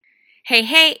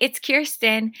Hey, it's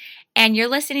Kirsten, and you're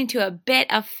listening to a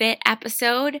Bit of Fit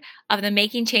episode of the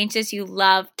Making Changes You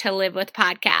Love to Live With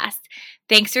podcast.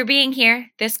 Thanks for being here.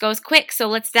 This goes quick, so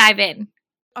let's dive in.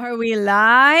 Are we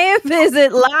live? Is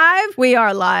it live? We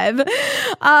are live.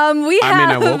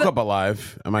 I woke up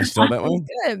alive. Am I still that way?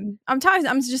 Good. I'm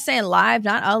just saying live,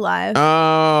 not alive.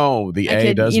 Oh, the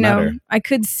A does matter. I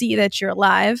could see that you're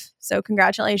alive, so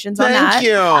congratulations on Thank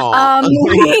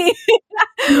that.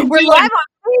 you. We're live on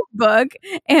Facebook,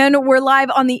 and we're live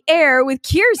on the air with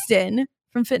Kirsten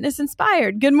from Fitness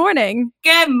Inspired. Good morning.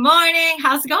 Good morning.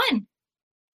 How's it going?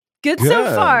 Good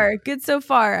so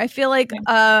far. I feel like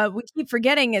we keep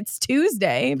forgetting it's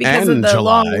Tuesday because of the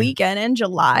long weekend in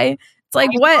July. It's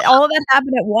like, what? All of that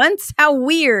happened at once? How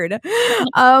weird.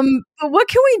 But what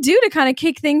can we do to kind of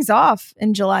kick things off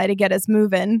in July to get us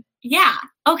moving? Yeah.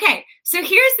 Okay. So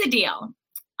here's the deal.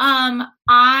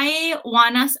 I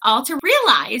want us all to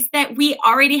realize that we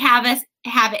already have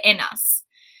it in us.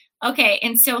 Okay.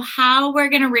 And so how we're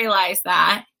going to realize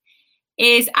that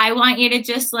is I want you to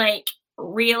just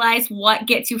realize what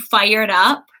gets you fired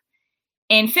up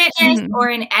in fitness or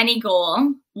in any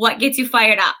goal, what gets you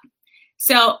fired up.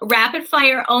 So rapid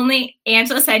fire only.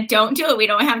 Angela said, don't do it. We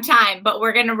don't have time, but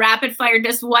we're going to rapid fire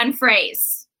just one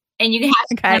phrase and you can have.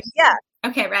 Okay. Yeah.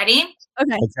 Okay. Ready?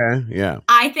 Okay. Yeah.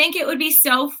 I think it would be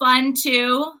so fun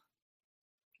to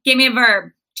give me a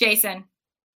verb, Jason.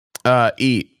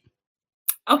 Eat.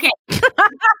 Okay.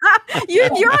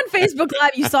 You're on Facebook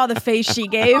Live. You saw the face she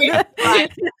gave. Angela.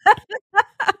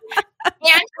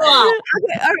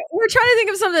 Okay, we're trying to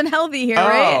think of something healthy here,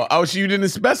 right? Oh, so you didn't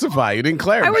specify. You didn't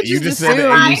clarify. I would You just said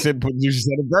assume. you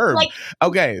said a verb.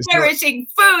 Okay. Nourishing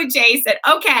food, Jason.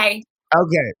 Okay.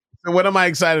 Okay. So what am I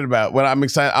excited about? What I'm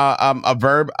excited a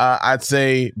verb. I'd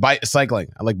say cycling.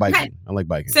 I like biking. Okay. I like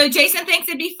biking. So Jason thinks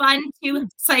it'd be fun to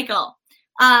cycle.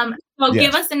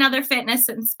 Give us another fitness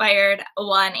inspired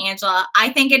one, Angela. I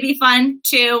think it'd be fun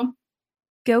to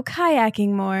go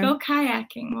kayaking more.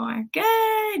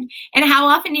 Good. And how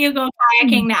often do you go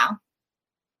kayaking now?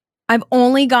 I've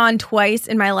only gone twice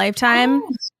in my lifetime,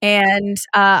 and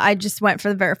I just went for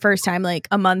the very first time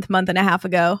a month and a half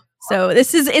ago. So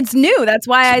it's new. That's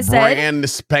why I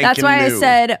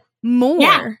said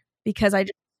more because I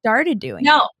just started doing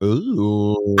it.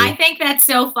 Ooh. I think that's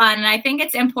so fun. And I think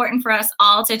it's important for us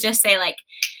all to just say,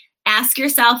 ask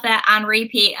yourself that on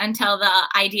repeat until the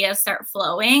ideas start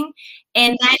flowing.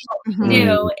 And then what you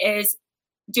do is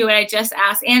do what I just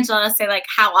asked Angela, say,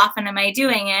 how often am I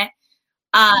doing it?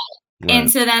 Right.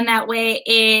 And so then that way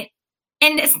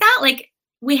and it's not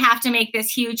we have to make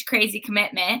this huge, crazy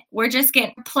commitment. We're just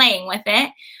playing with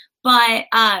it. But,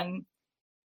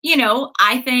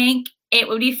 I think it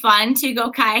would be fun to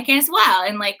go kayaking as well.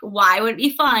 And why would it be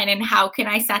fun? And how can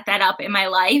I set that up in my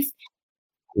life?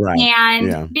 Right.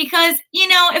 And because,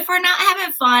 if we're not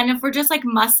having fun, if we're just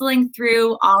muscling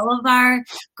through all of our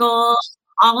goals,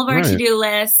 all of our to-do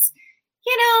lists,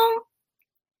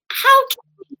 how can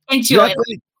we enjoy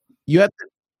it? You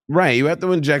have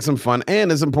to inject some fun.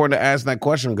 And it's important to ask that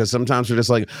question because sometimes we're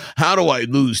just how do I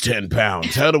lose 10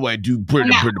 pounds? How do I do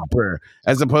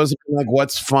as opposed to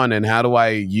what's fun and how do I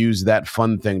use that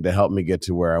fun thing to help me get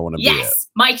to where I want to be at? Yes,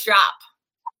 mic drop.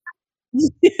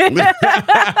 And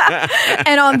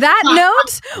on that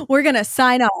note, we're going to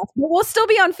sign off. But we'll still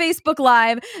be on Facebook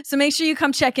Live, so make sure you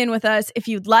come check in with us if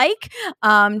you'd like.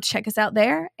 Check us out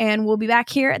there, and we'll be back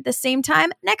here at the same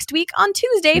time next week on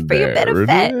Tuesday for your Bit of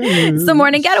Fit. It's the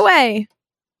morning getaway.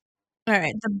 All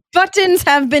right, the buttons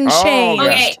have been changed.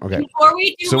 Okay. Before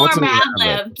we do more Mad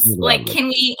Libs, can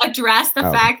we address the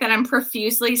fact that I'm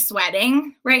profusely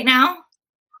sweating right now?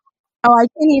 Oh, I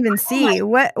can't even see.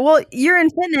 What? Well, you're in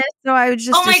fitness, so I would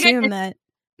just assume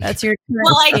that's your.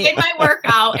 Well, I did my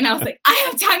workout, and I was I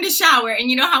have time to shower. And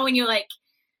you know how when you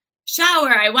shower,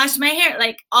 I wash my hair,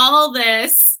 all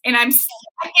this, and I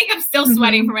think I'm still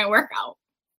sweating from my workout.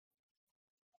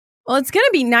 Well, it's going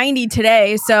to be 90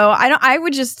 today, so I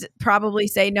would just probably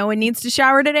say no one needs to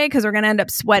shower today because we're going to end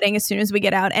up sweating as soon as we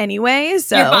get out anyway.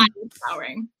 So your body's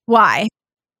showering. Why?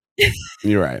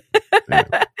 You're right.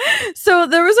 Yeah. So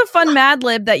there was a fun Mad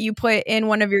Lib that you put in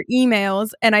one of your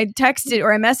emails, and I texted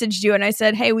or I messaged you and I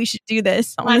said, hey, we should do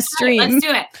this on the stream. Let's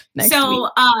do it. So,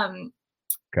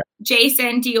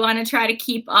 Jason, do you want to try to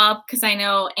keep up? Because I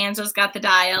know Angela's got the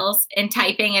dials and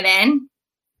typing it in.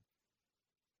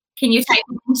 Can you type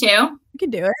it in too? We can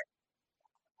do it.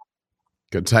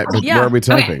 Good type. Where are we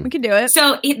typing? Okay, we can do it.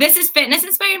 So this is Fitness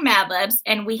Inspired Mad Libs,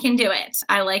 and we can do it.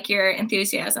 I like your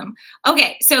enthusiasm.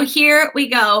 Okay, so here we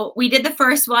go. We did the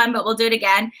first one, but we'll do it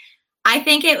again. I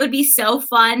think it would be so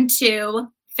fun to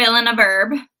fill in a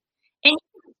verb. And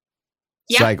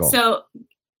cycle. So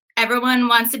everyone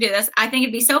wants to do this. I think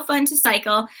it'd be so fun to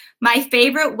cycle. My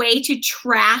favorite way to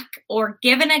track or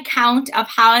give an account of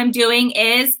how I'm doing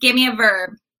is, give me a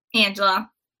verb, Angela.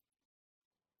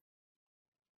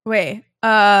 Wait.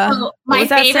 So my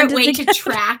favorite way to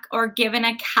track or give an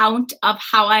account of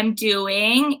how I'm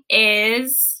doing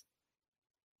is.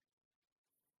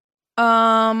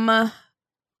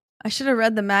 I should have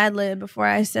read the Mad Lib before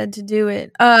I said to do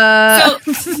it. So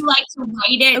do you like to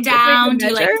write it down? Do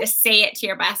you like to say it to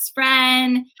your best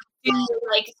friend? Do you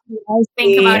like to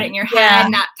think about it in your head,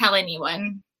 not tell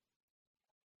anyone?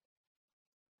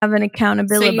 Have an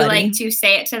accountability. So you like to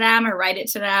say it to them or write it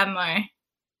to them, or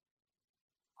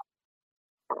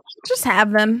just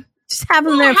have them. Just have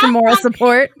them there for moral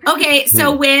support. Okay,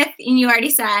 so with, and you already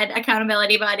said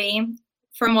accountability buddy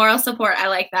for moral support. I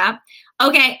like that.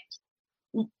 Okay.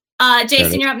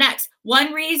 Jason, you're up next.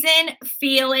 One reason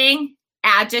feeling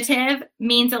adjective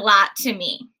means a lot to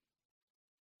me.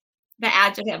 The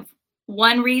adjective.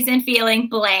 One reason feeling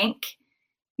blank.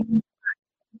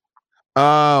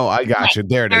 Oh, I got you.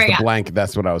 There it is. The blank.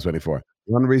 That's what I was waiting for.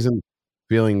 One reason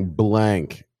feeling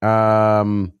blank.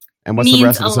 And what's means the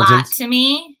rest of the sentence? A lot to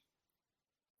me.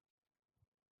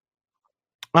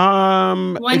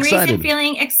 One excited. reason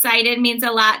feeling excited means a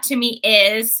lot to me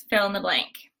is fill in the blank.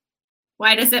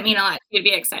 Why does it mean a lot? You'd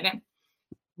be excited.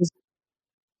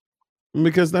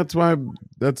 Because that's why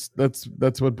that's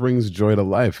what brings joy to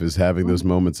life, is having those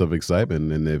moments of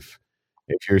excitement. And if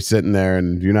you're sitting there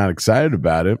and you're not excited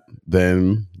about it,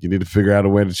 then you need to figure out a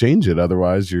way to change it.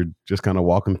 Otherwise, you're just kind of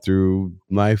walking through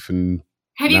life. And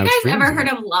have you guys ever heard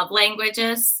of love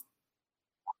languages?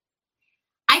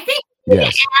 I think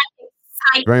yes,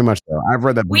 very much so. I've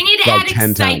read that. We need to add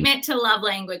excitement to love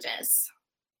languages.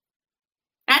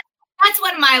 That's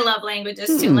one of my love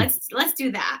languages too. Let's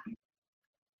do that.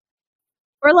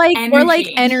 Or like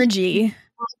energy.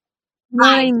 You know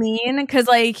what I mean? Because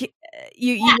like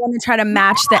you want to try to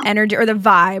match the energy or the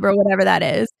vibe or whatever that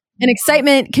is. And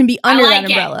excitement can be under that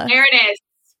umbrella. There it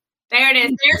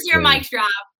is. There's your mic drop,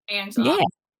 Angela. Yeah.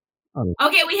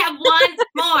 Okay, we have one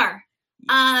more.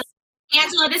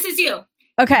 Angela, this is you.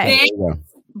 Okay. This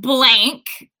blank.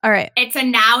 All right. It's a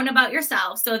noun about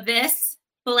yourself. So this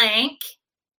blank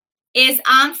is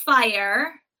on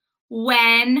fire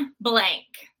when blank.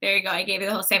 There you go. I gave you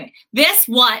the whole statement. This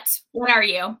what? What are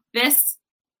you? This.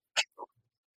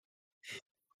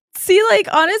 See, like,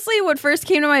 honestly, what first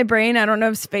came to my brain, I don't know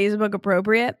if it's Facebook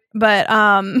appropriate, but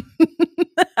I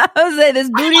was like, this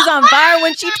booty's on fire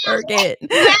when she twerk it.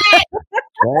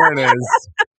 There it is.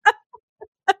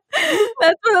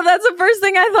 That's the first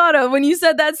thing I thought of when you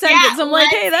said that sentence. I'm like,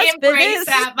 hey, that's embrace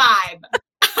that vibe.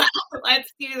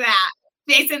 Let's do that.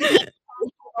 Jason.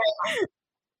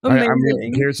 Are you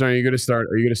going to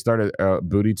start a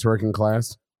booty twerking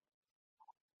class?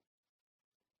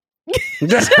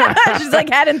 She's like,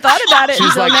 hadn't thought about it.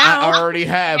 She's like, now. I already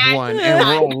have one, and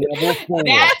we're on level 4.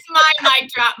 That's my mic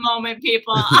drop moment,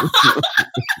 people.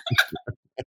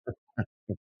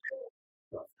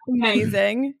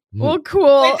 Amazing. Well,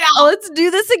 cool. Let's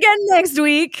do this again next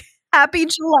week. Happy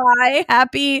July.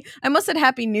 I must have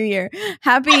Happy New Year.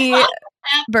 Happy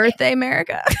birthday,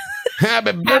 America.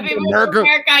 Happy birthday, America.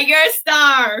 You're a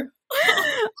star.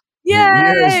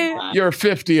 Yay. You're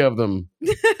 50 of them.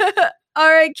 All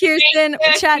right, Kirsten.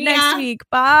 We'll chat next week.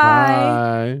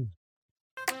 Bye.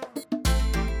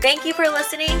 Thank you for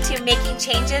listening to Making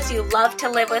Changes You Love to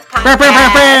Live With podcast.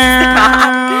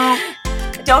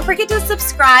 Don't forget to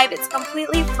subscribe. It's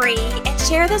completely free. And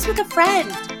share this with a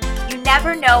friend. You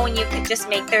never know when you could just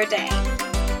make their day.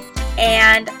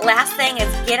 And last thing is,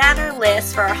 get on our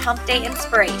list for our Hump Day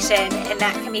inspiration, and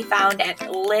that can be found at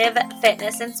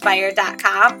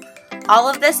livefitnessinspired.com. All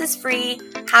of this is free.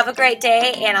 Have a great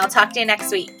day, and I'll talk to you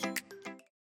next week.